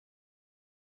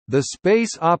The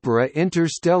space opera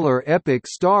interstellar epic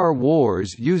Star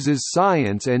Wars uses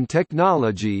science and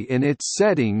technology in its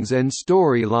settings and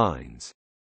storylines.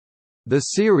 The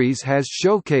series has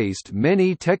showcased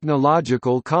many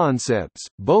technological concepts,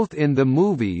 both in the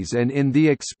movies and in the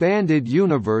expanded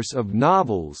universe of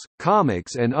novels,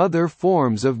 comics and other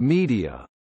forms of media.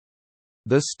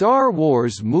 The Star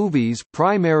Wars movies'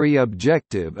 primary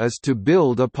objective is to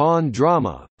build upon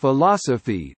drama,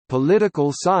 philosophy,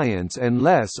 political science and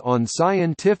less on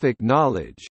scientific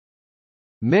knowledge.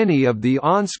 Many of the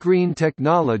on-screen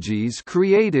technologies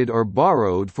created or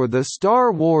borrowed for the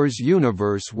Star Wars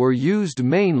universe were used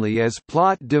mainly as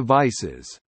plot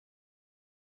devices.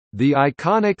 The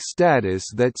iconic status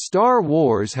that Star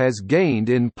Wars has gained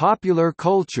in popular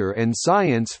culture and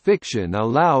science fiction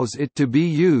allows it to be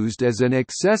used as an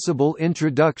accessible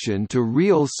introduction to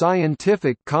real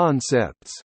scientific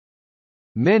concepts.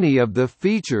 Many of the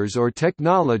features or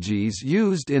technologies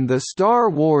used in the Star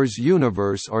Wars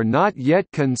universe are not yet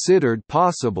considered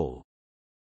possible.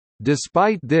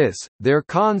 Despite this, their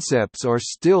concepts are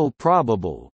still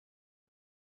probable.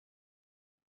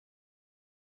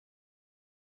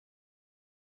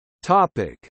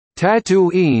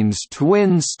 Tatooine's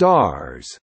twin stars.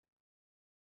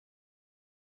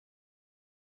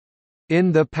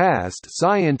 In the past,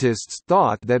 scientists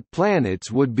thought that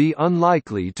planets would be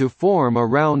unlikely to form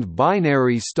around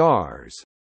binary stars.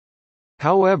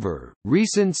 However,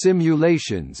 recent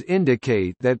simulations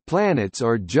indicate that planets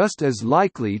are just as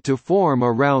likely to form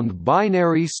around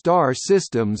binary star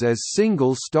systems as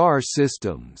single star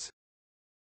systems.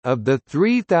 Of the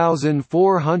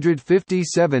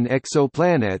 3,457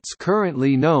 exoplanets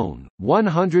currently known,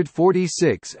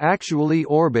 146 actually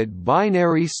orbit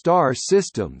binary star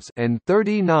systems and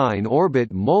 39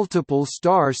 orbit multiple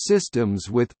star systems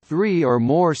with 3 or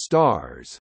more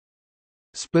stars.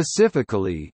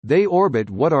 Specifically, they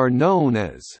orbit what are known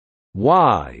as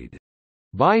wide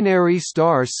binary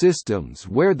star systems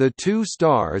where the two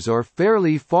stars are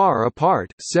fairly far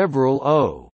apart, several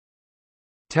O.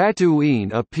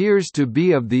 Tatooine appears to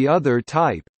be of the other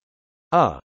type,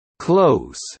 a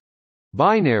close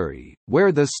binary,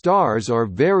 where the stars are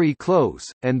very close,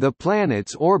 and the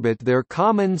planets orbit their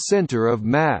common center of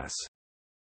mass.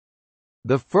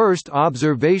 The first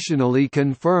observationally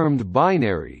confirmed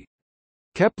binary,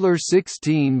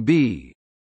 Kepler-16b,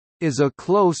 is a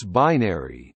close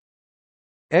binary.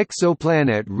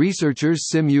 Exoplanet researchers'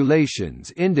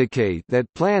 simulations indicate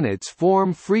that planets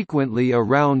form frequently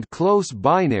around close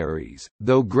binaries,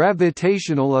 though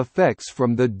gravitational effects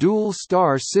from the dual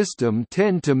star system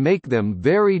tend to make them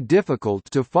very difficult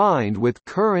to find with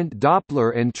current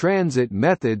Doppler and transit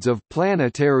methods of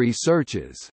planetary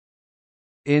searches.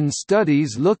 In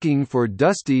studies looking for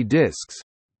dusty disks,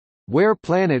 where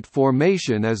planet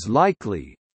formation is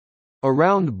likely,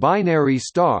 around binary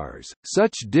stars,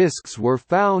 such disks were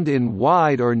found in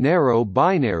wide or narrow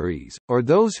binaries, or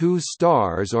those whose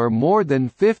stars are more than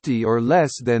 50 or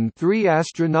less than 3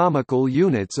 astronomical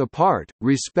units apart,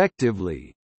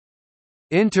 respectively.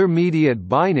 Intermediate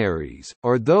binaries,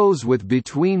 or those with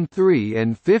between 3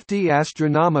 and 50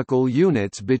 astronomical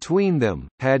units between them,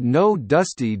 had no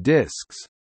dusty disks.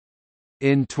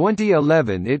 In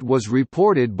 2011 it was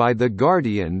reported by The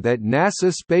Guardian that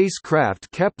NASA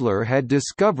spacecraft Kepler had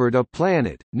discovered a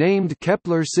planet, named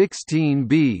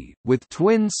Kepler-16b, with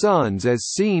twin suns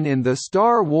as seen in the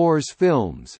Star Wars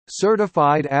films.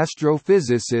 Certified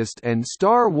astrophysicist and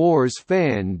Star Wars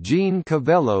fan Gene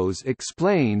Cavellos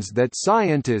explains that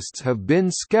scientists have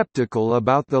been skeptical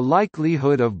about the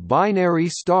likelihood of binary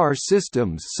star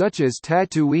systems such as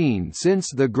Tatooine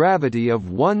since the gravity of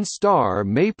one star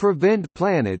may prevent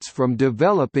planets from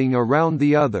developing around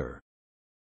the other.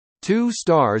 Two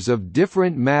stars of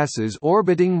different masses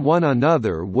orbiting one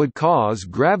another would cause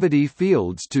gravity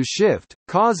fields to shift,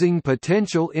 causing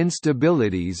potential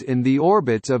instabilities in the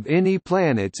orbits of any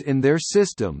planets in their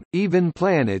system. Even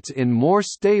planets in more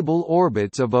stable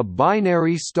orbits of a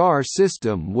binary star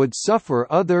system would suffer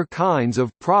other kinds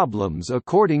of problems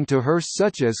according to her,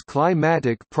 such as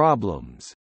climatic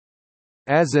problems.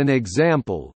 As an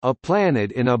example, a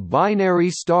planet in a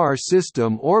binary star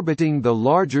system orbiting the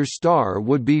larger star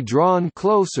would be drawn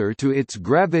closer to its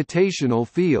gravitational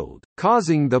field,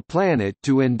 causing the planet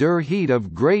to endure heat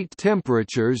of great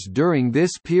temperatures during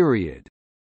this period.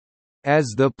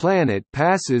 As the planet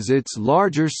passes its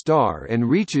larger star and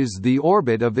reaches the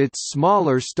orbit of its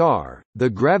smaller star, the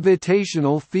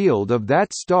gravitational field of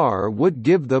that star would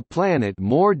give the planet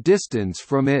more distance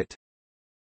from it.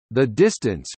 The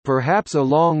distance, perhaps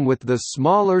along with the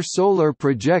smaller solar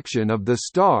projection of the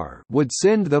star, would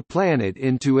send the planet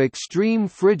into extreme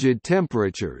frigid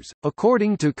temperatures.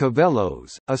 According to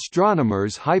Covellos,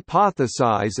 astronomers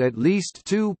hypothesize at least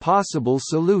two possible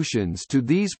solutions to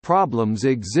these problems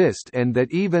exist and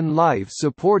that even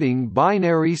life-supporting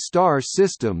binary star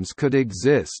systems could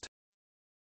exist.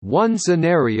 One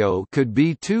scenario could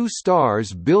be two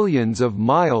stars billions of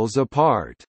miles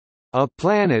apart. A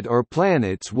planet or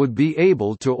planets would be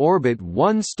able to orbit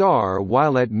one star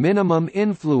while at minimum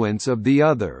influence of the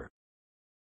other.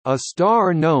 A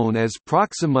star known as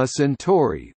Proxima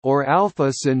Centauri, or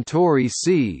Alpha Centauri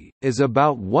c, is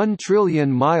about 1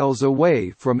 trillion miles away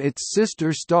from its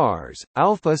sister stars,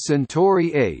 Alpha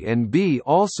Centauri A and B.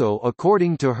 Also,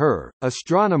 according to her,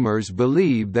 astronomers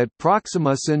believe that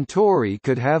Proxima Centauri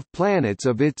could have planets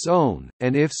of its own,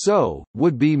 and if so,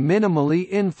 would be minimally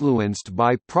influenced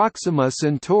by Proxima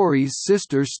Centauri's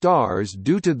sister stars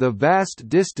due to the vast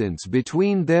distance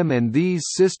between them and these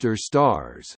sister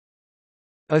stars.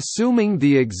 Assuming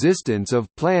the existence of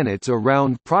planets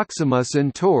around Proxima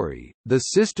Centauri, the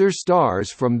sister stars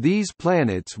from these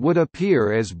planets would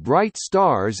appear as bright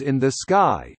stars in the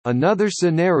sky. Another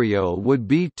scenario would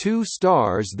be two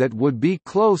stars that would be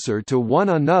closer to one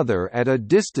another at a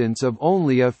distance of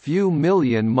only a few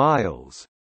million miles.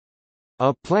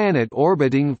 A planet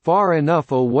orbiting far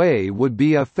enough away would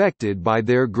be affected by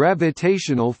their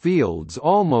gravitational fields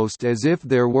almost as if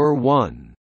there were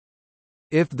one.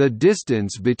 If the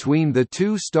distance between the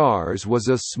two stars was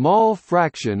a small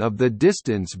fraction of the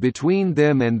distance between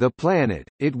them and the planet,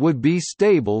 it would be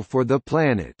stable for the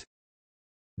planet.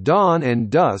 Dawn and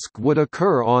dusk would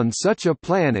occur on such a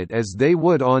planet as they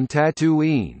would on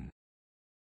Tatooine.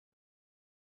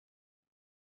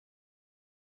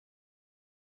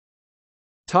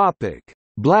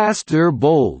 Blaster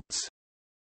bolts.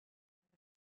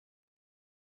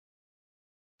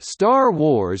 Star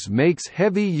Wars makes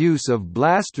heavy use of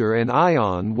blaster and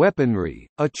ion weaponry,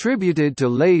 attributed to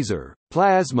laser,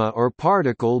 plasma or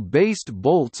particle-based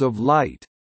bolts of light.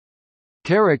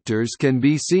 Characters can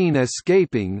be seen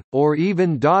escaping, or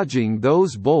even dodging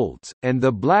those bolts, and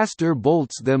the blaster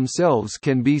bolts themselves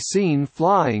can be seen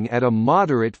flying at a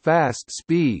moderate fast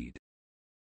speed.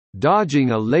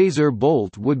 Dodging a laser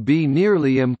bolt would be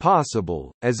nearly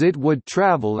impossible, as it would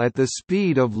travel at the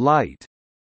speed of light.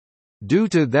 Due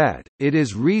to that, it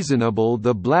is reasonable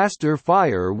the blaster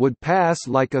fire would pass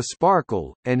like a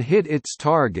sparkle, and hit its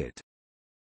target.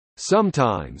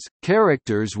 Sometimes,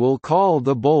 characters will call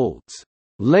the bolts,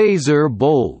 laser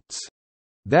bolts,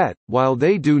 that, while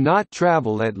they do not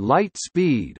travel at light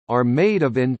speed, are made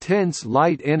of intense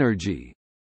light energy.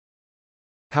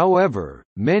 However,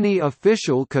 many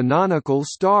official canonical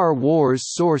Star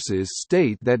Wars sources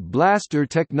state that blaster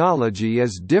technology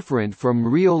is different from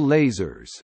real lasers.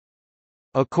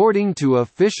 According to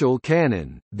official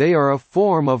canon, they are a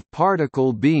form of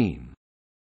particle beam.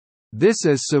 This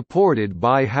is supported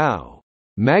by how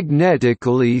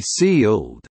magnetically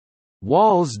sealed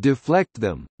walls deflect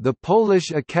them. The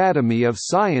Polish Academy of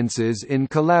Sciences, in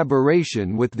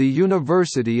collaboration with the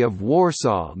University of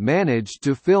Warsaw, managed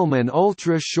to film an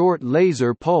ultra-short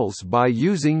laser pulse by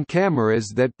using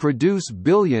cameras that produce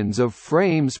billions of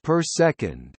frames per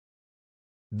second.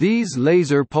 These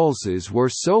laser pulses were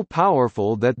so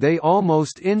powerful that they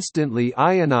almost instantly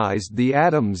ionized the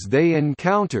atoms they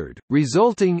encountered,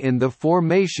 resulting in the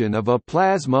formation of a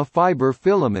plasma fiber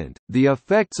filament. The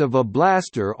effects of a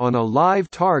blaster on a live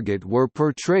target were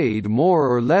portrayed more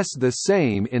or less the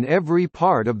same in every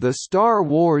part of the Star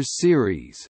Wars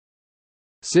series.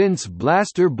 Since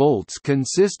blaster bolts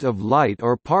consist of light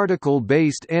or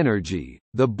particle-based energy,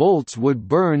 the bolts would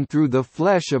burn through the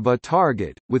flesh of a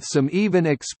target, with some even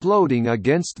exploding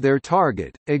against their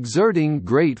target, exerting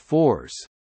great force.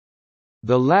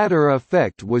 The latter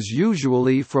effect was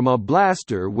usually from a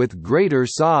blaster with greater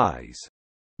size.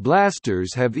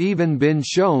 Blasters have even been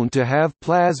shown to have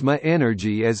plasma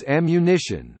energy as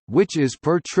ammunition, which is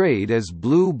portrayed as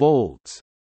blue bolts.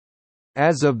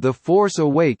 As of The Force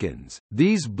Awakens,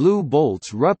 these blue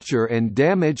bolts rupture and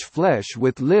damage flesh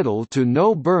with little to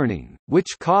no burning,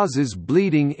 which causes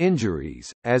bleeding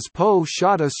injuries, as Poe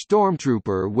shot a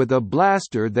stormtrooper with a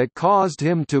blaster that caused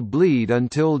him to bleed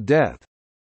until death.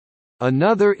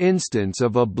 Another instance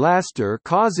of a blaster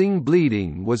causing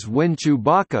bleeding was when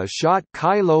Chewbacca shot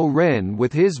Kylo Ren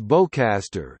with his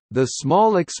bowcaster, the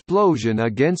small explosion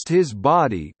against his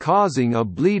body causing a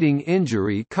bleeding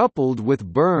injury coupled with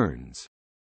burns.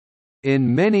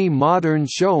 In many modern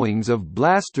showings of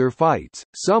blaster fights,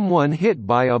 someone hit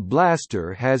by a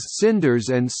blaster has cinders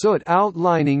and soot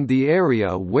outlining the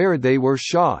area where they were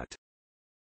shot.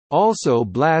 Also,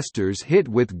 blasters hit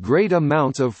with great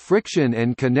amounts of friction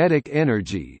and kinetic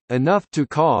energy, enough to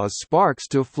cause sparks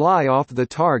to fly off the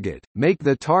target, make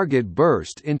the target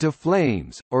burst into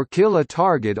flames, or kill a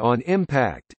target on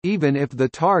impact, even if the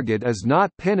target is not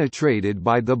penetrated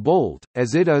by the bolt,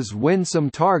 as it is when some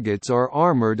targets are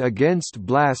armored against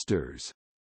blasters.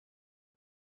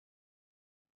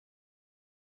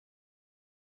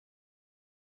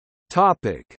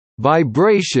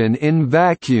 Vibration in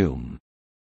vacuum.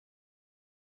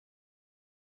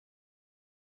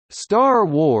 Star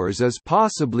Wars is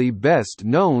possibly best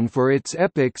known for its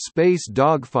epic space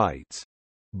dogfights.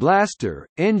 Blaster,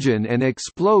 engine and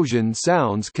explosion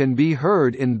sounds can be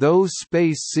heard in those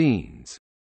space scenes.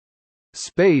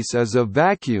 Space is a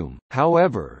vacuum,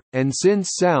 however, and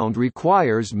since sound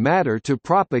requires matter to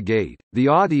propagate, the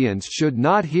audience should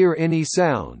not hear any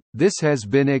sound. This has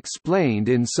been explained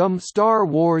in some Star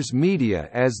Wars media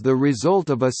as the result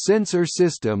of a sensor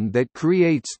system that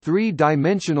creates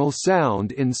three-dimensional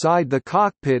sound inside the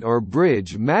cockpit or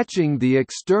bridge, matching the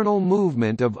external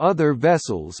movement of other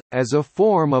vessels, as a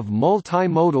form of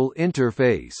multimodal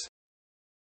interface.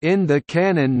 In the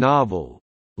canon novel,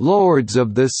 Lords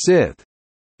of the Sith,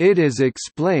 it is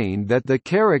explained that the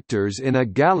characters in a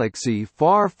galaxy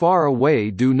far, far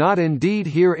away do not indeed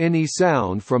hear any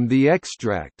sound from the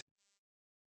extract.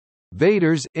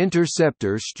 Vader's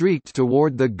interceptor streaked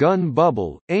toward the gun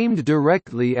bubble, aimed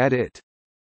directly at it.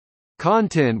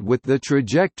 Content with the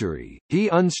trajectory, he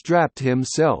unstrapped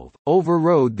himself,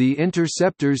 overrode the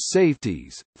interceptor's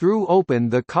safeties, threw open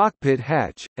the cockpit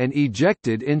hatch, and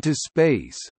ejected into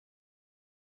space.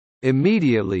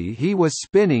 Immediately he was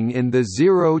spinning in the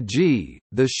zero-G,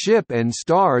 the ship and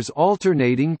stars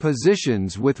alternating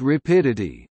positions with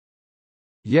rapidity.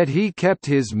 Yet he kept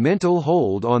his mental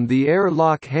hold on the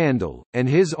airlock handle, and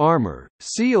his armor,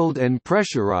 sealed and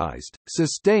pressurized,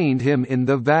 sustained him in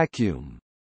the vacuum.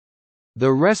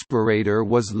 The respirator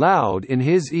was loud in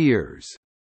his ears.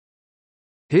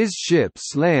 His ship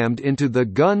slammed into the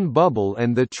gun bubble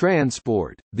and the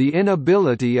transport, the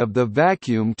inability of the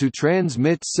vacuum to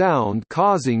transmit sound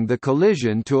causing the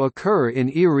collision to occur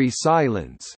in eerie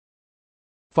silence.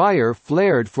 Fire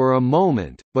flared for a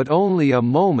moment, but only a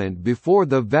moment before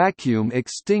the vacuum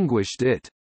extinguished it.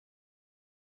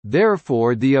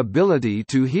 Therefore, the ability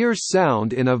to hear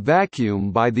sound in a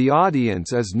vacuum by the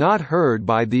audience is not heard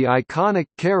by the iconic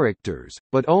characters,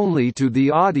 but only to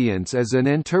the audience as an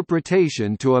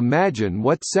interpretation to imagine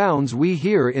what sounds we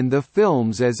hear in the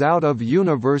films as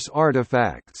out-of-universe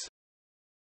artifacts.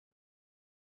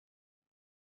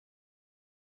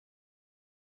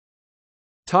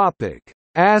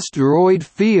 Asteroid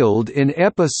field in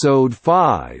Episode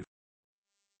 5.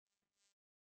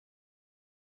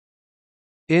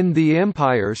 In The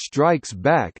Empire Strikes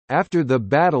Back, after the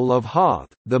Battle of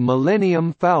Hoth, the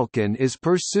Millennium Falcon is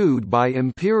pursued by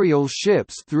Imperial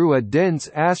ships through a dense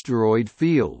asteroid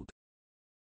field.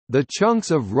 The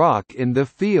chunks of rock in the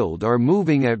field are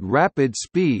moving at rapid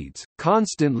speeds,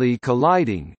 constantly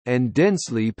colliding, and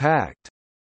densely packed.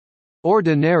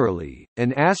 Ordinarily,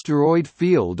 an asteroid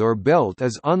field or belt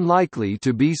is unlikely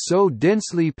to be so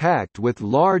densely packed with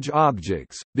large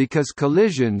objects, because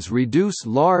collisions reduce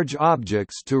large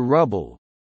objects to rubble.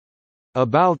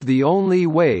 About the only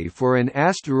way for an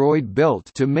asteroid belt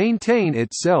to maintain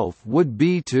itself would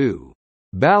be to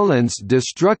balance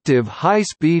destructive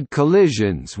high-speed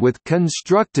collisions with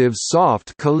constructive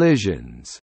soft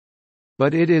collisions.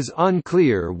 But it is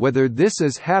unclear whether this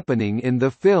is happening in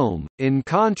the film. In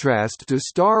contrast to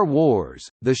Star Wars,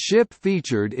 the ship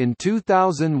featured in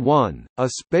 2001, A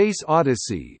Space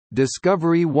Odyssey,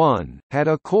 Discovery 1, had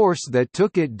a course that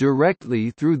took it directly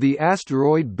through the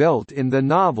asteroid belt in the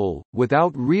novel,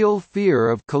 without real fear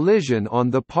of collision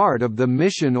on the part of the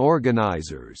mission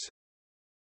organizers.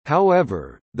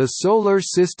 However, the Solar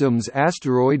System's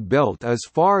asteroid belt is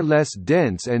far less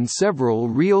dense and several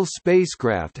real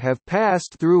spacecraft have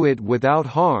passed through it without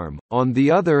harm. On the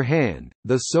other hand,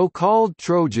 the so-called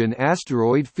Trojan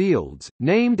asteroid fields,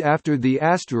 named after the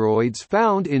asteroids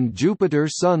found in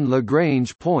Jupiter-Sun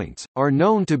Lagrange points, are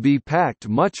known to be packed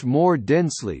much more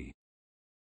densely.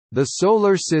 The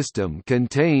Solar System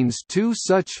contains two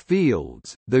such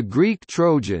fields, the Greek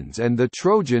Trojans and the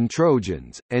Trojan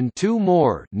Trojans, and two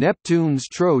more, Neptune's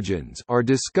Trojans, are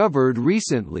discovered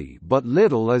recently, but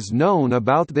little is known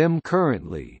about them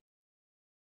currently.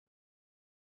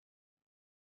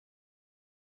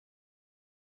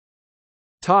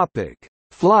 Topic: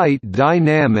 Flight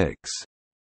dynamics.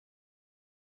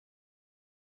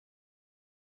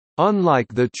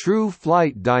 Unlike the true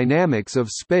flight dynamics of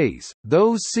space,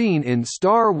 those seen in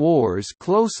Star Wars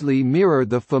closely mirror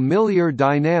the familiar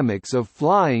dynamics of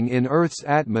flying in Earth's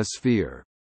atmosphere.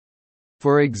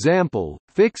 For example,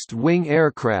 fixed-wing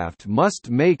aircraft must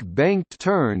make banked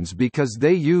turns because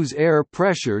they use air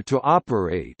pressure to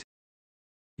operate.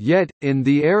 Yet, in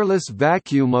the airless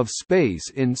vacuum of space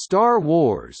in Star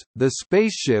Wars, the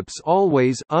spaceships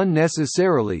always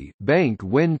unnecessarily bank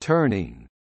when turning.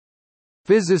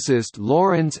 Physicist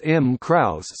Lawrence M.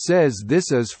 Krauss says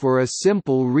this is for a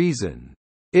simple reason.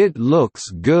 It looks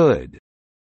good.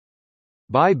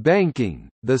 By banking,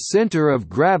 the center of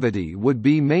gravity would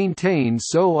be maintained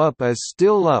so up as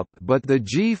still up, but the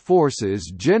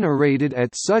g-forces generated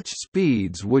at such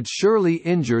speeds would surely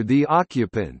injure the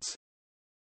occupants.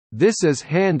 This is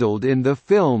handled in the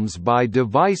films by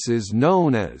devices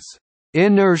known as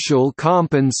inertial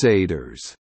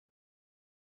compensators.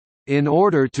 In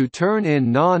order to turn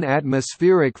in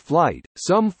non-atmospheric flight,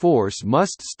 some force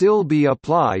must still be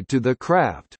applied to the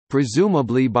craft,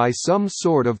 presumably by some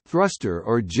sort of thruster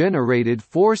or generated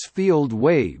force field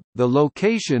wave, the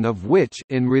location of which,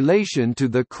 in relation to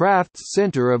the craft's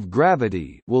center of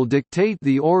gravity, will dictate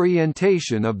the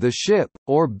orientation of the ship,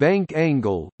 or bank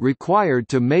angle, required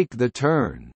to make the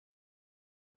turn.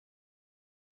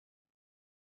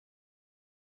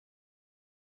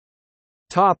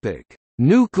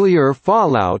 Nuclear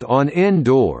fallout on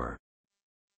Endor.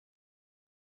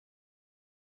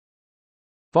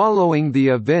 Following the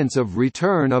events of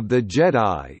Return of the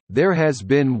Jedi, there has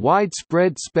been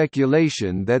widespread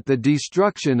speculation that the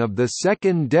destruction of the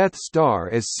second Death Star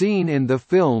as seen in the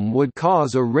film would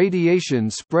cause a radiation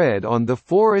spread on the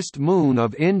forest moon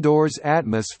of Endor's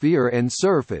atmosphere and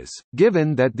surface,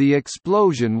 given that the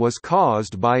explosion was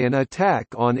caused by an attack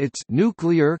on its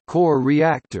nuclear core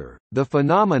reactor. The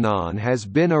phenomenon has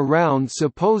been around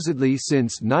supposedly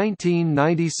since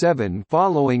 1997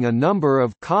 following a number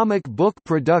of comic book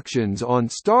productions on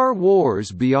Star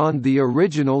Wars beyond the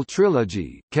original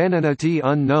trilogy, Canonity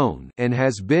unknown, and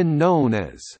has been known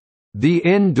as the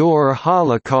Endor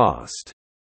Holocaust.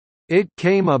 It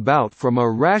came about from a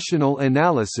rational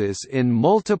analysis in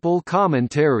multiple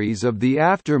commentaries of the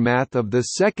aftermath of the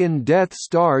second Death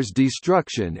Star's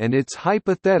destruction and its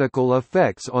hypothetical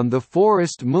effects on the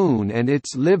forest moon and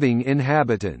its living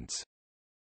inhabitants.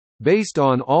 Based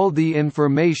on all the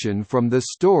information from the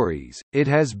stories, it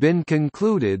has been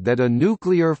concluded that a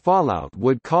nuclear fallout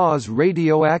would cause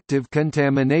radioactive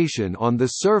contamination on the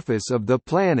surface of the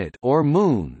planet or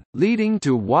moon, leading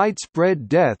to widespread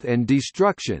death and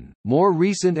destruction. More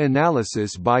recent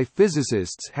analysis by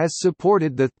physicists has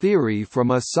supported the theory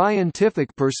from a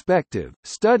scientific perspective,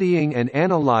 studying and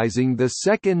analyzing the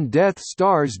second Death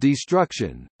Star's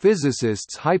destruction.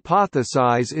 Physicists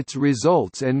hypothesize its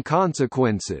results and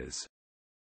consequences.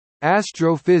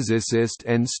 Astrophysicist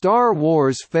and Star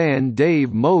Wars fan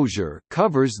Dave Mosier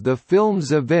covers the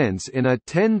film's events in a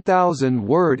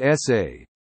 10,000-word essay.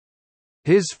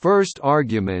 His first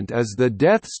argument is the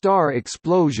Death Star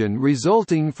explosion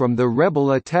resulting from the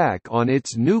Rebel attack on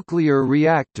its nuclear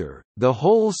reactor. The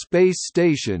whole space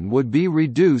station would be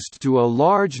reduced to a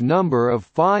large number of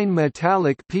fine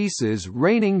metallic pieces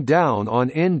raining down on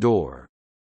Endor.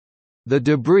 The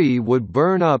debris would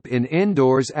burn up in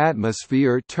Endor's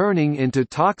atmosphere, turning into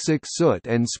toxic soot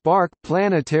and spark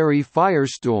planetary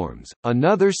firestorms.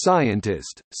 Another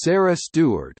scientist, Sarah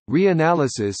Stewart,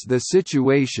 reanalyzes the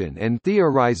situation and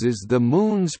theorizes the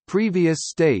Moon's previous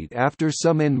state after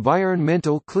some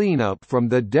environmental cleanup from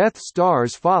the Death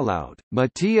Star's fallout.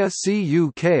 Mattia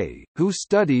Cuk, who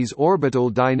studies orbital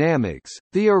dynamics,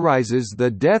 theorizes the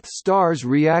Death Star's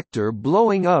reactor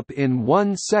blowing up in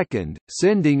 1 second,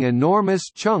 sending enormous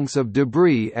chunks of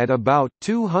debris at about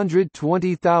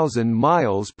 220,000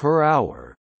 miles per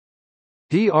hour.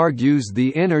 He argues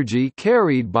the energy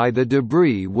carried by the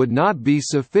debris would not be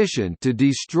sufficient to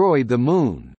destroy the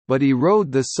Moon, but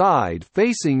erode the side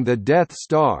facing the Death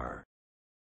Star.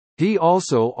 He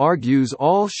also argues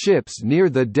all ships near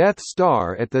the Death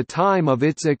Star at the time of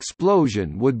its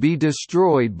explosion would be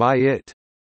destroyed by it.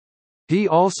 He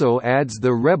also adds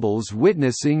the rebels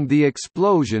witnessing the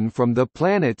explosion from the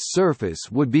planet's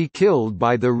surface would be killed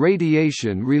by the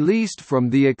radiation released from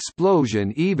the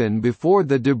explosion even before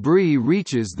the debris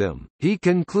reaches them. He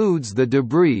concludes the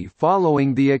debris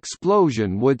following the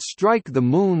explosion would strike the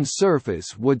Moon's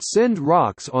surface would send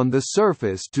rocks on the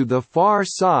surface to the far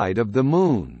side of the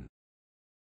Moon.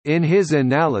 In his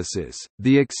analysis,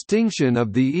 the extinction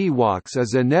of the Ewoks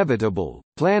is inevitable.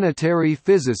 Planetary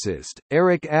physicist,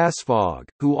 Eric Asfog,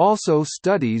 who also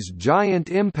studies giant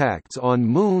impacts on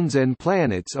moons and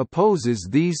planets, opposes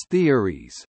these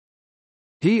theories.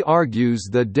 He argues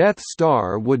the Death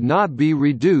Star would not be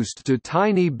reduced to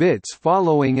tiny bits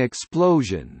following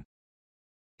explosion.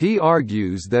 He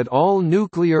argues that all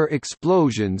nuclear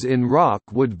explosions in rock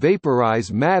would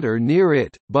vaporize matter near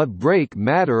it, but break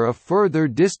matter a further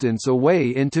distance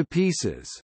away into pieces.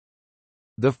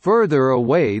 The further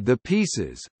away the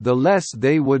pieces, the less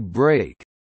they would break.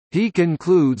 He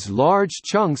concludes large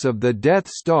chunks of the Death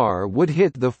Star would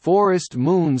hit the forest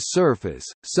moon's surface,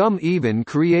 some even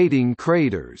creating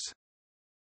craters.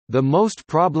 The most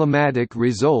problematic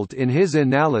result in his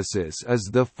analysis is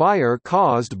the fire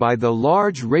caused by the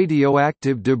large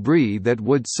radioactive debris that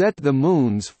would set the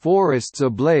moon's forests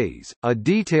ablaze. A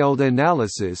detailed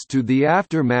analysis to the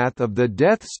aftermath of the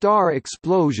Death Star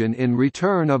explosion in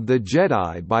Return of the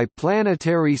Jedi by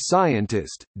planetary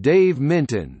scientist Dave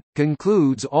Minton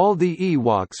concludes all the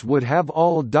Ewoks would have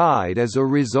all died as a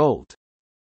result.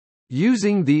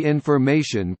 Using the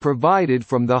information provided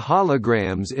from the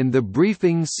holograms in the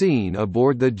briefing scene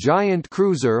aboard the giant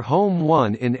cruiser Home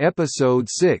 1 in Episode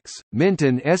 6,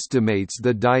 Minton estimates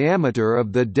the diameter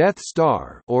of the Death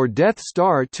Star or Death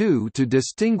Star 2 to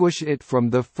distinguish it from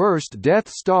the first Death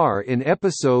Star in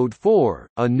Episode 4,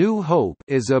 A New Hope,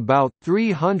 is about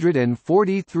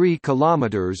 343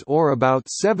 kilometers or about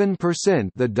 7%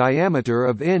 the diameter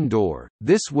of Endor.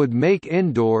 This would make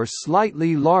Endor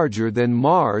slightly larger than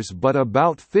Mars but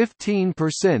about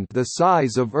 15% the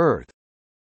size of Earth.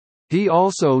 He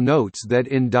also notes that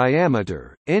in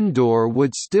diameter, Endor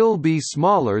would still be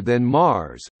smaller than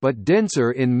Mars, but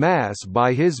denser in mass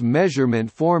by his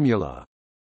measurement formula.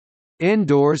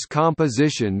 Endor's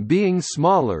composition being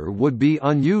smaller would be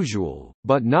unusual,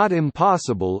 but not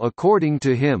impossible according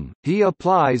to him. He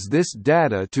applies this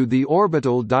data to the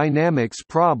orbital dynamics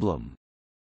problem.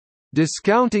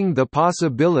 Discounting the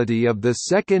possibility of the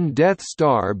second Death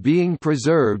Star being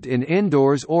preserved in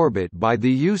Endor's orbit by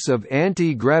the use of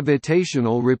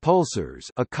anti-gravitational repulsors,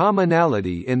 a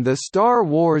commonality in the Star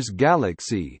Wars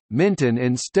galaxy, Minton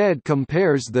instead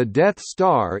compares the Death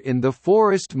Star in the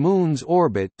forest moon's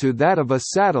orbit to that of a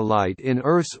satellite in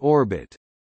Earth's orbit.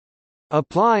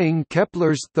 Applying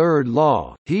Kepler's third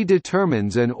law, he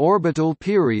determines an orbital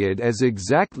period as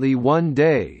exactly 1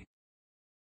 day.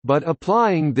 But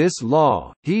applying this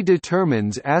law, he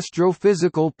determines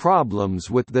astrophysical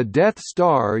problems with the Death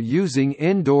Star using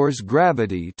Endor's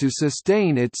gravity to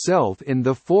sustain itself in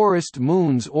the forest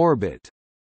moon's orbit.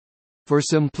 For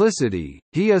simplicity,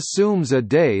 he assumes a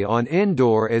day on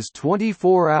Endor as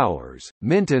 24 hours.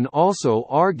 Minton also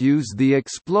argues the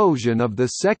explosion of the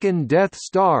second Death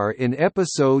Star in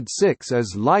Episode 6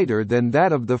 is lighter than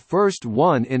that of the first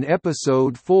one in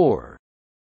Episode 4.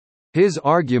 His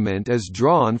argument is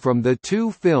drawn from the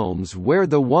two films where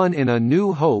the one in A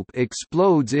New Hope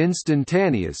explodes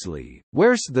instantaneously,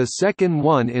 whereas the second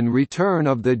one in Return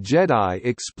of the Jedi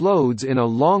explodes in a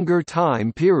longer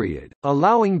time period,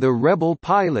 allowing the rebel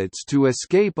pilots to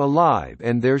escape alive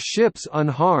and their ships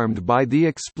unharmed by the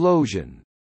explosion.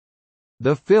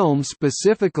 The film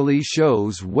specifically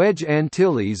shows Wedge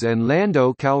Antilles and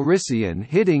Lando Calrissian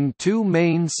hitting two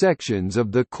main sections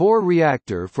of the core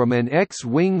reactor from an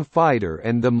X-wing fighter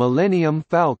and the Millennium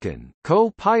Falcon,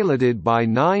 co-piloted by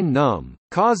 9-Num,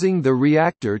 causing the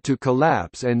reactor to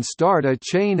collapse and start a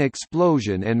chain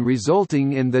explosion and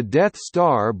resulting in the Death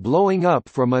Star blowing up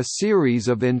from a series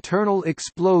of internal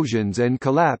explosions and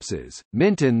collapses.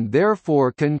 Minton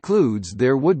therefore concludes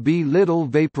there would be little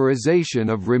vaporization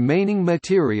of remaining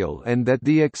material and that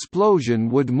the explosion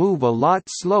would move a lot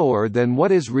slower than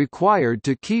what is required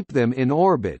to keep them in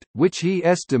orbit, which he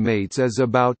estimates as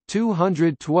about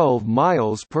 212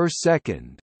 miles per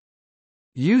second.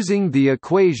 Using the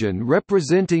equation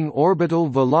representing orbital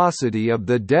velocity of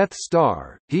the Death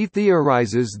Star, he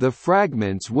theorizes the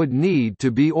fragments would need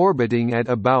to be orbiting at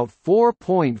about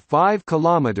 4.5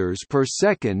 km per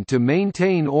second to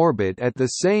maintain orbit at the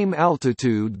same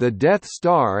altitude the Death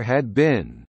Star had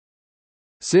been.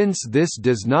 Since this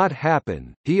does not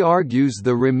happen, he argues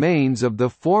the remains of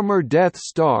the former Death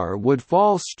Star would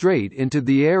fall straight into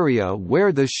the area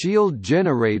where the shield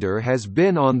generator has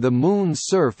been on the Moon's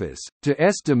surface. To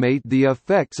estimate the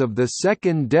effects of the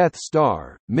second Death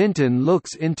Star, Minton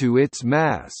looks into its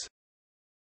mass.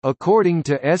 According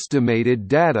to estimated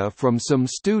data from some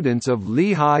students of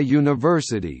Lehigh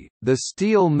University, the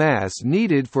steel mass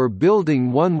needed for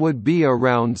building one would be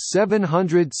around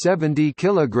 770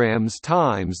 kilograms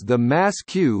times the mass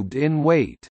cubed in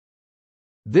weight.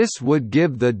 This would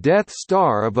give the Death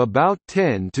Star of about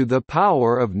 10 to the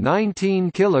power of 19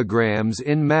 kilograms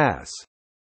in mass.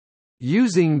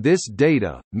 Using this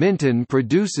data, Minton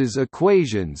produces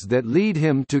equations that lead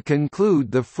him to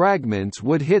conclude the fragments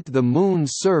would hit the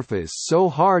Moon's surface so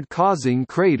hard, causing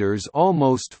craters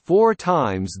almost 4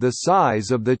 times the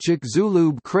size of the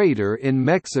Chicxulub crater in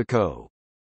Mexico.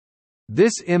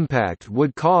 This impact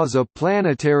would cause a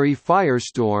planetary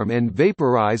firestorm and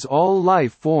vaporize all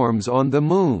life forms on the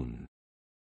Moon.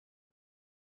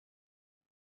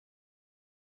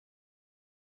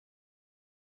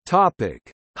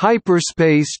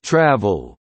 Hyperspace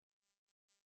travel.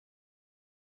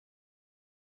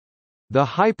 The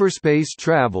hyperspace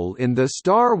travel in the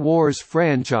Star Wars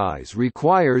franchise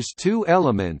requires 2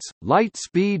 elements: light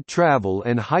speed travel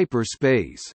and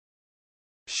hyperspace.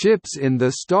 Ships in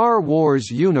the Star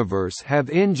Wars universe have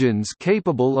engines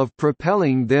capable of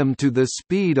propelling them to the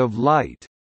speed of light.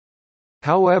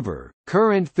 However,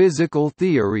 current physical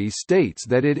theory states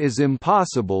that it is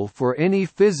impossible for any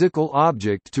physical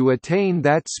object to attain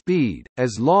that speed,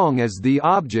 as long as the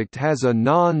object has a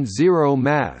non-zero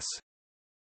mass.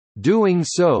 Doing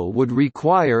so would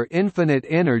require infinite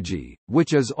energy,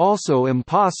 which is also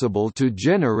impossible to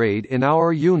generate in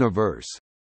our universe.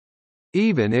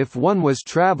 Even if one was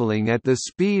traveling at the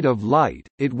speed of light,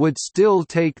 it would still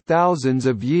take thousands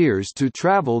of years to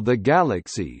travel the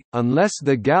galaxy, unless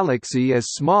the galaxy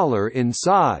is smaller in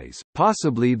size,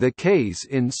 possibly the case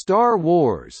in Star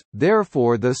Wars.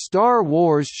 Therefore, the Star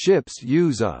Wars ships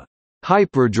use a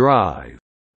hyperdrive.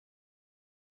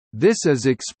 This is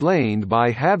explained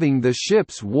by having the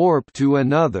ships warp to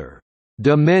another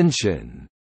dimension,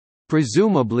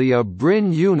 presumably a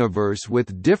Bryn universe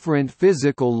with different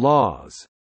physical laws.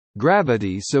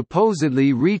 Gravity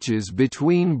supposedly reaches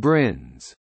between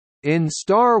Bryns. In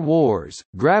Star Wars,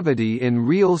 gravity in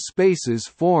real spaces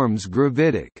forms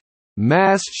gravitic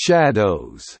mass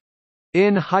shadows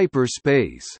in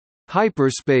hyperspace.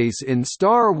 Hyperspace in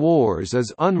Star Wars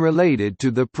is unrelated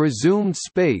to the presumed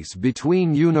space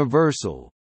between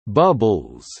universal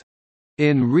bubbles.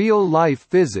 In real-life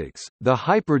physics, the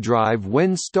hyperdrive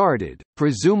when started,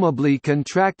 presumably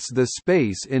contracts the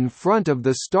space in front of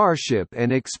the starship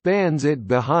and expands it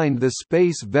behind the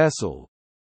space vessel.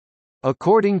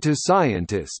 According to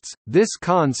scientists, this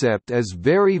concept is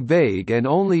very vague and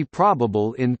only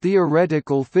probable in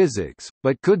theoretical physics,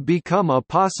 but could become a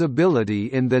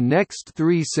possibility in the next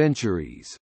 3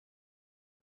 centuries.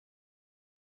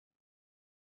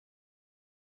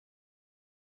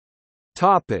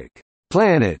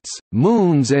 Planets,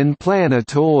 moons and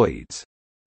planetoids.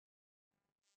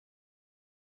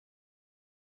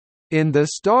 In the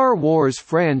Star Wars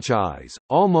franchise,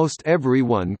 almost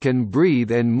everyone can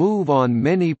breathe and move on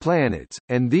many planets,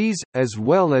 and these, as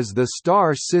well as the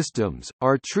star systems,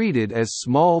 are treated as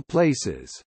small places.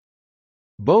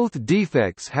 Both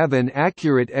defects have an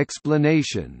accurate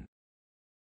explanation.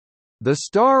 The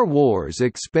Star Wars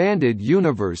expanded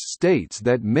universe states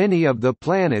that many of the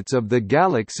planets of the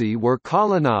galaxy were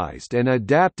colonized and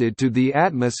adapted to the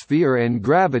atmosphere and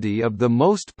gravity of the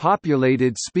most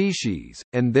populated species,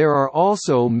 and there are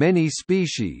also many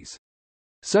species,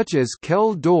 such as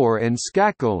Kel-Dor and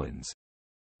Skakoans,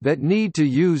 that need to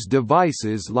use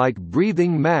devices like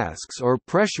breathing masks or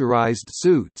pressurized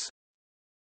suits.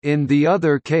 In the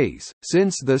other case,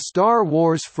 since the Star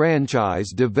Wars franchise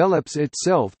develops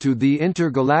itself to the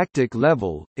intergalactic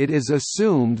level, it is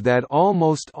assumed that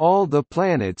almost all the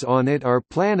planets on it are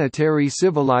planetary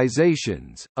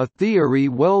civilizations, a theory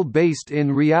well based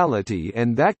in reality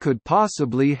and that could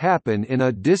possibly happen in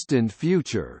a distant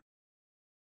future.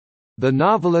 The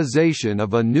novelization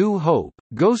of A New Hope,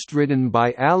 ghostwritten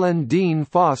by Alan Dean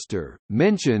Foster,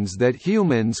 mentions that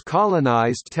humans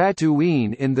colonized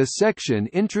Tatooine in the section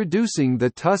introducing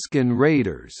the Tusken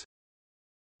Raiders.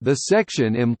 The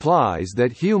section implies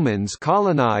that humans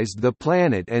colonized the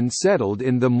planet and settled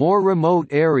in the more remote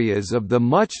areas of the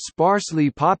much sparsely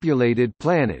populated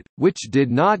planet, which did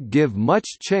not give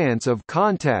much chance of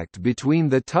contact between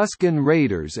the Tusken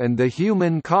Raiders and the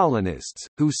human colonists,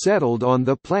 who settled on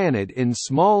the planet in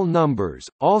small numbers.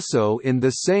 Also in the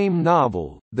same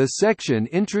novel, the section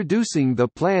introducing the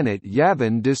planet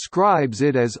Yavin describes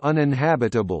it as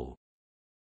uninhabitable.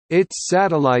 Its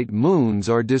satellite moons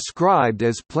are described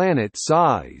as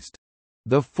planet-sized.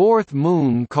 The fourth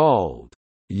moon, called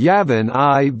Yavin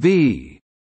IV,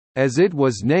 as it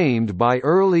was named by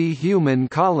early human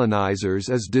colonizers,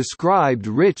 is described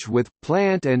rich with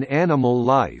plant and animal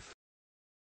life.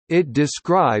 It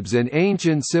describes an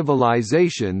ancient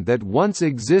civilization that once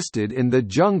existed in the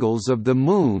jungles of the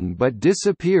Moon but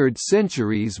disappeared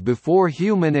centuries before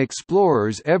human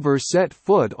explorers ever set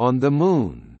foot on the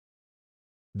Moon.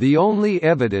 the only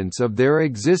evidence of their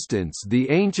existence the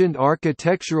ancient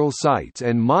architectural sites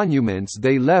and monuments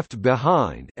they left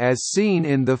behind as seen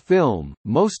in the film,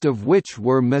 most of which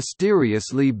were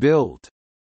mysteriously built.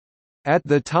 At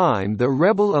the time the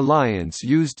Rebel Alliance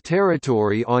used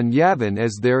territory on Yavin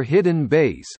as their hidden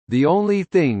base, the only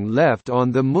thing left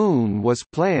on the Moon was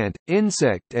plant,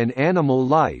 insect and animal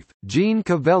life. Gene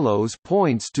Cavellos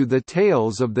points to the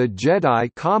Tales of the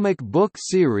Jedi comic book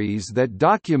series that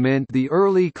document the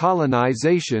early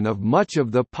colonization of much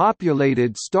of the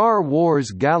populated Star Wars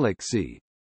galaxy.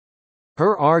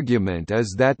 Her argument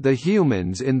is that the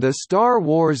humans in the Star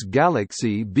Wars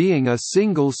galaxy being a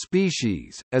single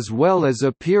species, as well as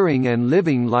appearing and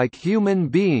living like human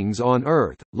beings on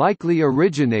Earth, likely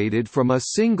originated from a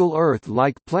single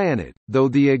Earth-like planet, though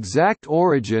the exact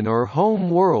origin or home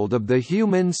world of the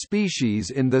human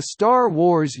species in the Star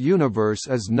Wars universe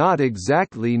is not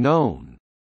exactly known.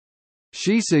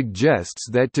 She suggests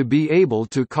that to be able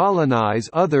to colonize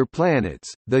other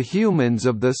planets, the humans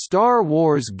of the Star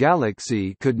Wars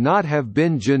galaxy could not have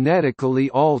been genetically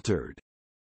altered.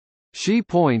 She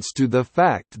points to the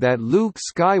fact that Luke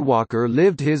Skywalker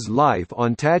lived his life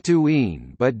on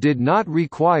Tatooine but did not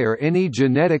require any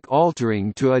genetic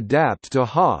altering to adapt to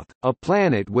Hoth, a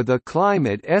planet with a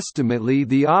climate estimately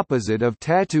the opposite of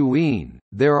Tatooine.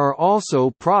 There are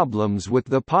also problems with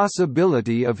the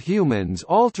possibility of humans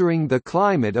altering the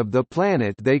climate of the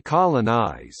planet they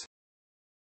colonize.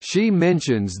 She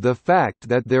mentions the fact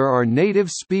that there are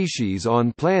native species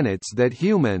on planets that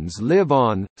humans live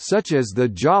on, such as the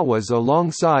Jawas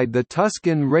alongside the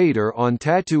Tusken Raider on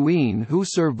Tatooine who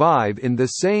survive in the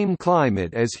same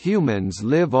climate as humans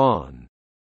live on.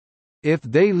 If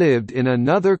they lived in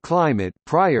another climate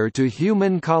prior to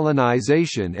human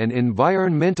colonization and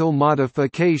environmental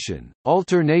modification,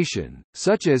 alternation,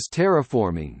 such as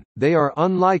terraforming, they are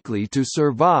unlikely to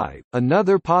survive.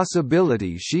 Another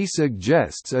possibility she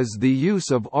suggests is the use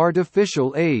of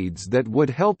artificial aids that would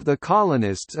help the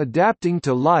colonists adapting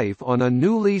to life on a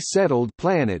newly settled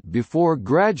planet before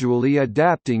gradually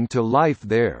adapting to life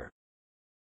there.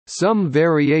 Some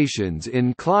variations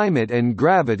in climate and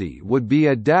gravity would be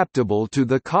adaptable to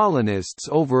the colonists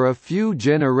over a few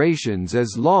generations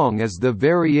as long as the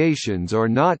variations are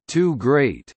not too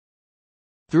great.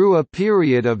 Through a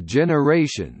period of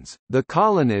generations, the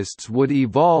colonists would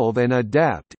evolve and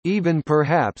adapt, even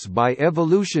perhaps by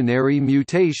evolutionary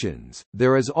mutations.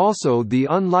 There is also the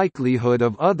unlikelihood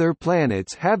of other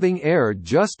planets having air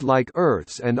just like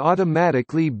Earth's and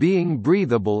automatically being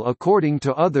breathable according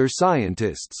to other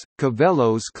scientists,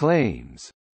 Cavellos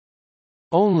claims.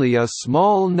 Only a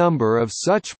small number of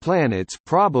such planets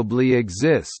probably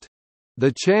exist.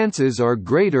 The chances are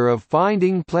greater of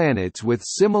finding planets with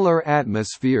similar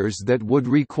atmospheres that would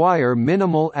require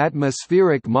minimal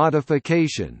atmospheric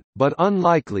modification, but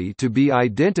unlikely to be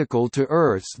identical to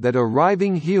Earth's that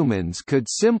arriving humans could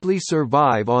simply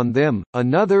survive on them.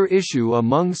 Another issue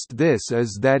amongst this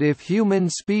is that if human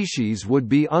species would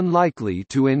be unlikely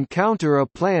to encounter a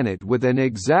planet with an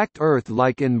exact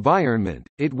Earth-like environment,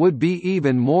 it would be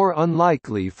even more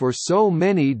unlikely for so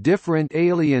many different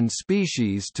alien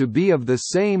species to be of the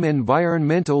same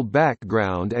environmental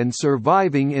background and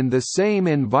surviving in the same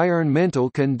environmental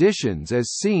conditions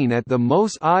as seen at the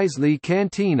Mos Eisley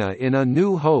Cantina in A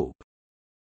New Hope.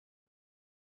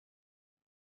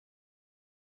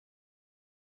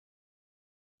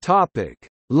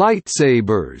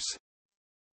 Lightsabers.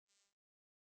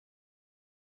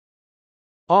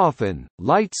 Often,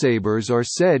 lightsabers are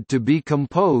said to be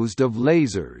composed of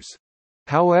lasers.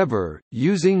 However,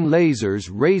 using lasers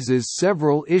raises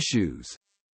several issues.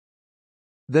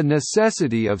 The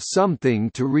necessity of something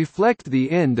to reflect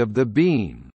the end of the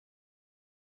beam.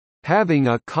 Having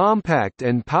a compact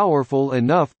and powerful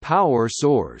enough power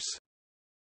source.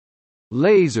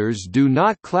 Lasers do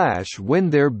not clash when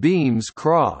their beams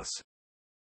cross.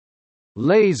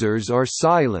 Lasers are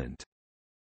silent.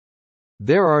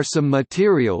 There are some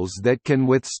materials that can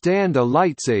withstand a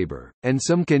lightsaber, and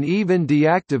some can even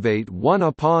deactivate one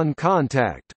upon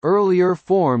contact. Earlier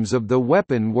forms of the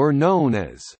weapon were known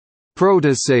as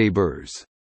protosabers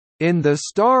in the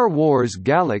Star Wars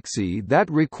galaxy that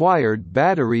required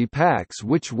battery packs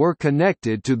which were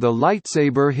connected to the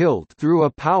lightsaber hilt through a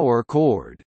power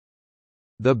cord.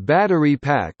 The battery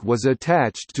pack was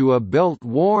attached to a belt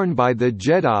worn by the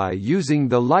Jedi using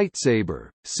the lightsaber,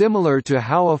 similar to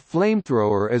how a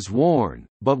flamethrower is worn,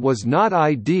 but was not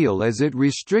ideal as it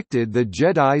restricted the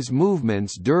Jedi's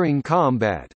movements during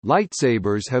combat.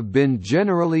 Lightsabers have been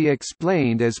generally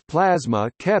explained as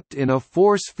plasma kept in a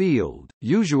force field,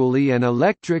 usually an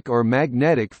electric or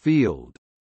magnetic field.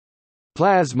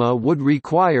 plasma would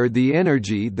require the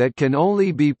energy that can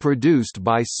only be produced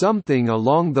by something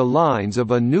along the lines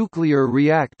of a nuclear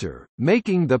reactor,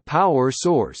 making the power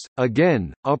source,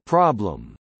 again, a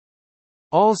problem.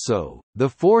 Also, the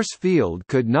force field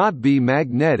could not be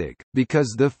magnetic,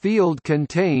 because the field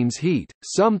contains heat,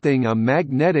 something a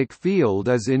magnetic field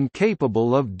is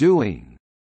incapable of doing.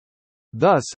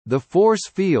 Thus, the force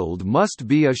field must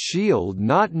be a shield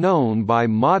not known by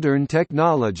modern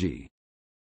technology.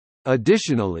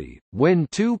 Additionally, when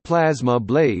two plasma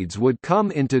blades would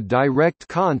come into direct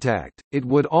contact, it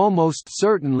would almost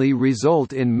certainly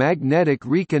result in magnetic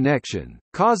reconnection,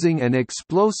 causing an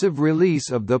explosive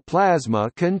release of the plasma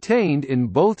contained in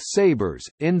both sabers.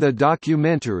 In the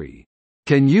documentary,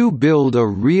 "Can You Build a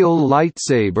Real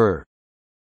Lightsaber?"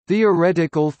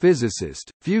 theoretical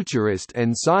physicist, futurist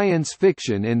and science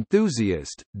fiction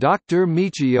enthusiast, Dr.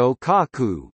 Michio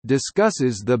Kaku,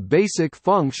 discusses the basic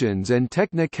functions and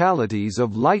technicalities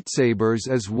of lightsabers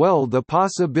as well the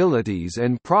possibilities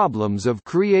and problems of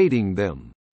creating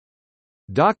them.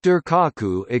 Dr.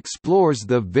 Kaku explores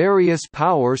the various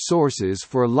power sources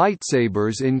for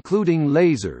lightsabers including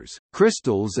lasers,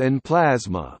 crystals and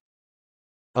plasma.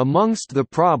 Amongst the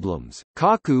problems,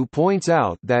 Kaku points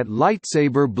out that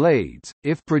lightsaber blades,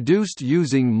 if produced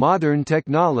using modern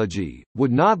technology,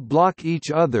 would not block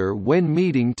each other when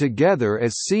meeting together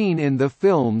as seen in the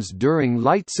films during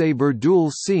lightsaber duel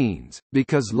scenes,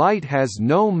 because light has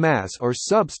no mass or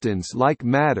substance like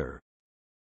matter.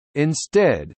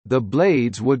 Instead, the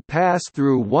blades would pass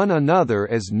through one another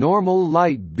as normal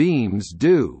light beams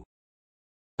do.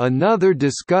 Another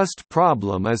discussed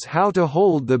problem is how to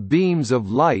hold the beams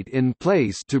of light in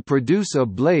place to produce a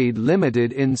blade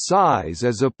limited in size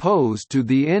as opposed to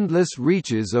the endless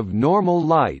reaches of normal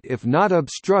light if not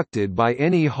obstructed by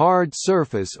any hard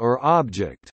surface or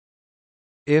object.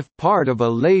 If part of a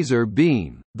laser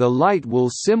beam, the light will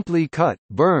simply cut,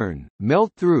 burn,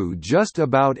 melt through just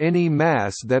about any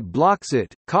mass that blocks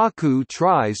it. Kaku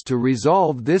tries to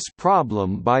resolve this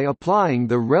problem by applying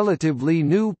the relatively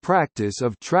new practice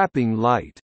of trapping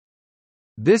light.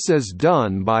 This is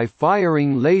done by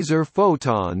firing laser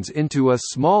photons into a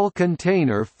small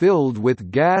container filled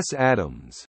with gas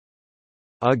atoms.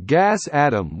 A gas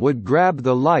atom would grab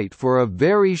the light for a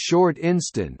very short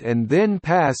instant and then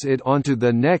pass it onto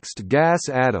the next gas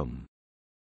atom.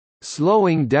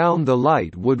 Slowing down the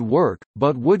light would work,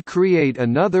 but would create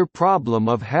another problem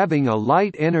of having a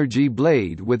light-energy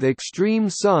blade with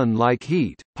extreme sun-like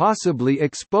heat, possibly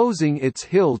exposing its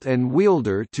hilt and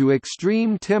wielder to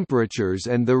extreme temperatures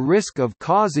and the risk of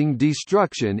causing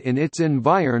destruction in its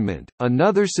environment.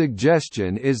 Another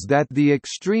suggestion is that the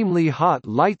extremely hot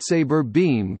lightsaber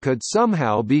beam could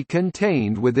somehow be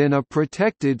contained within a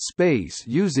protected space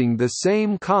using the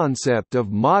same concept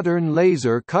of modern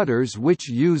laser cutters which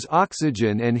use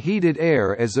oxygen and heated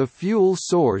air as a fuel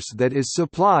source that is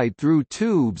supplied through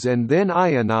tubes and then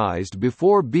ionized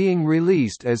before being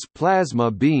released as plasma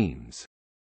beams.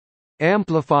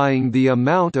 Amplifying the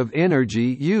amount of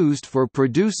energy used for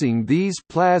producing these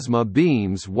plasma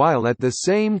beams while at the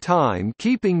same time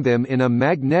keeping them in a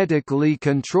magnetically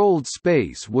controlled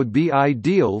space would be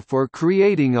ideal for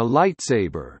creating a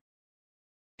lightsaber.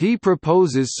 He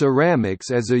proposes ceramics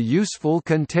as a useful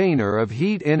container of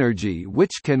heat energy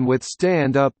which can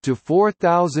withstand up to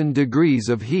 4,000 degrees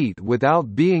of heat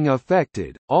without being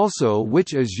affected, also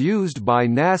which is used by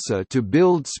NASA to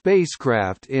build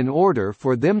spacecraft in order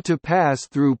for them to pass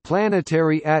through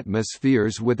planetary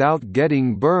atmospheres without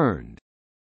getting burned.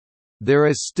 There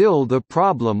is still the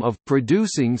problem of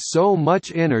producing so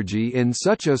much energy in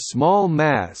such a small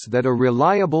mass that a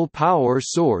reliable power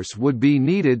source would be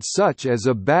needed, such as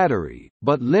a battery,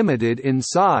 but limited in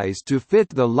size to fit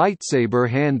the lightsaber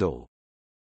handle.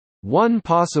 One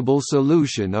possible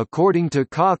solution according to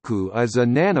Kaku is a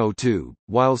nanotube,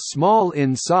 while small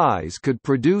in size could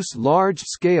produce large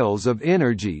scales of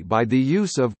energy by the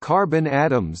use of carbon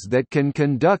atoms that can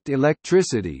conduct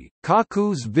electricity.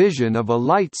 Kaku's vision of a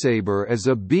lightsaber is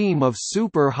a beam of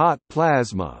super-hot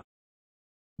plasma.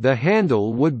 The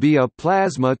handle would be a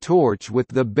plasma torch with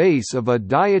the base of a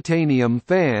diatanium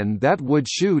fan that would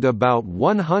shoot about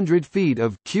 100 feet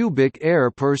of cubic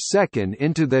air per second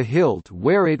into the hilt,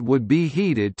 where it would be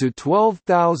heated to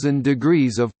 12,000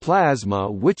 degrees of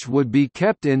plasma, which would be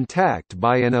kept intact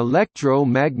by an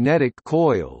electromagnetic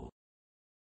coil.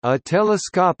 A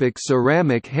telescopic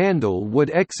ceramic handle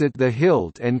would exit the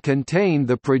hilt and contain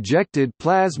the projected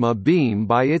plasma beam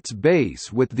by its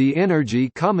base, with the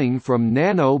energy coming from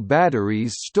nano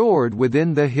batteries stored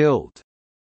within the hilt.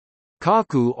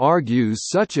 Kaku argues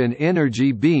such an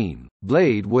energy beam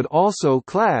blade would also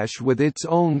clash with its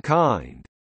own kind.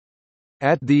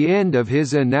 At the end of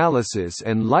his analysis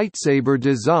and lightsaber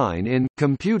design in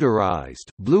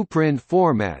computerized blueprint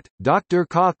format, Dr.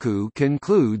 Kaku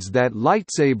concludes that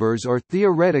lightsabers are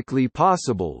theoretically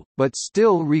possible, but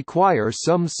still require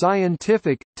some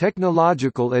scientific,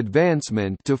 technological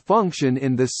advancement to function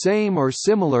in the same or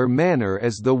similar manner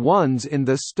as the ones in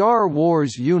the Star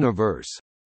Wars universe.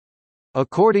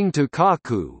 According to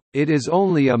Kaku, it is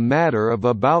only a matter of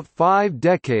about 5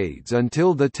 decades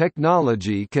until the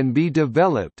technology can be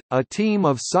developed. A team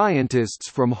of scientists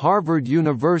from Harvard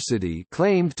University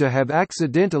claimed to have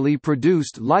accidentally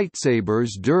produced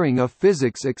lightsabers during a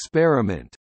physics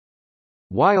experiment.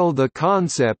 While the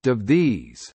concept of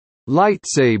these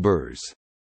lightsabers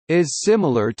is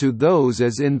similar to those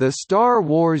as in the Star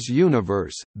Wars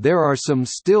universe, there are some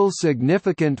still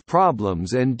significant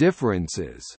problems and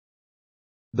differences.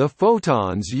 The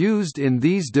photons used in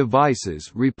these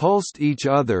devices repulsed each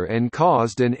other and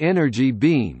caused an energy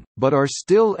beam, but are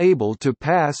still able to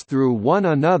pass through one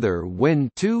another when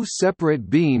two separate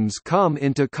beams come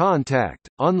into contact,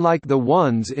 unlike the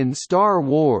ones in Star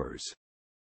Wars.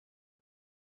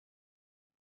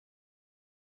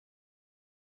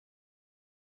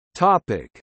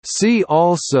 See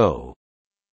also: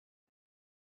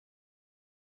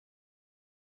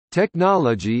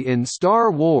 Technology in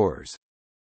Star Wars,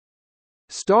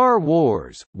 Star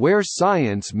Wars, Where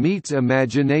Science Meets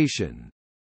Imagination.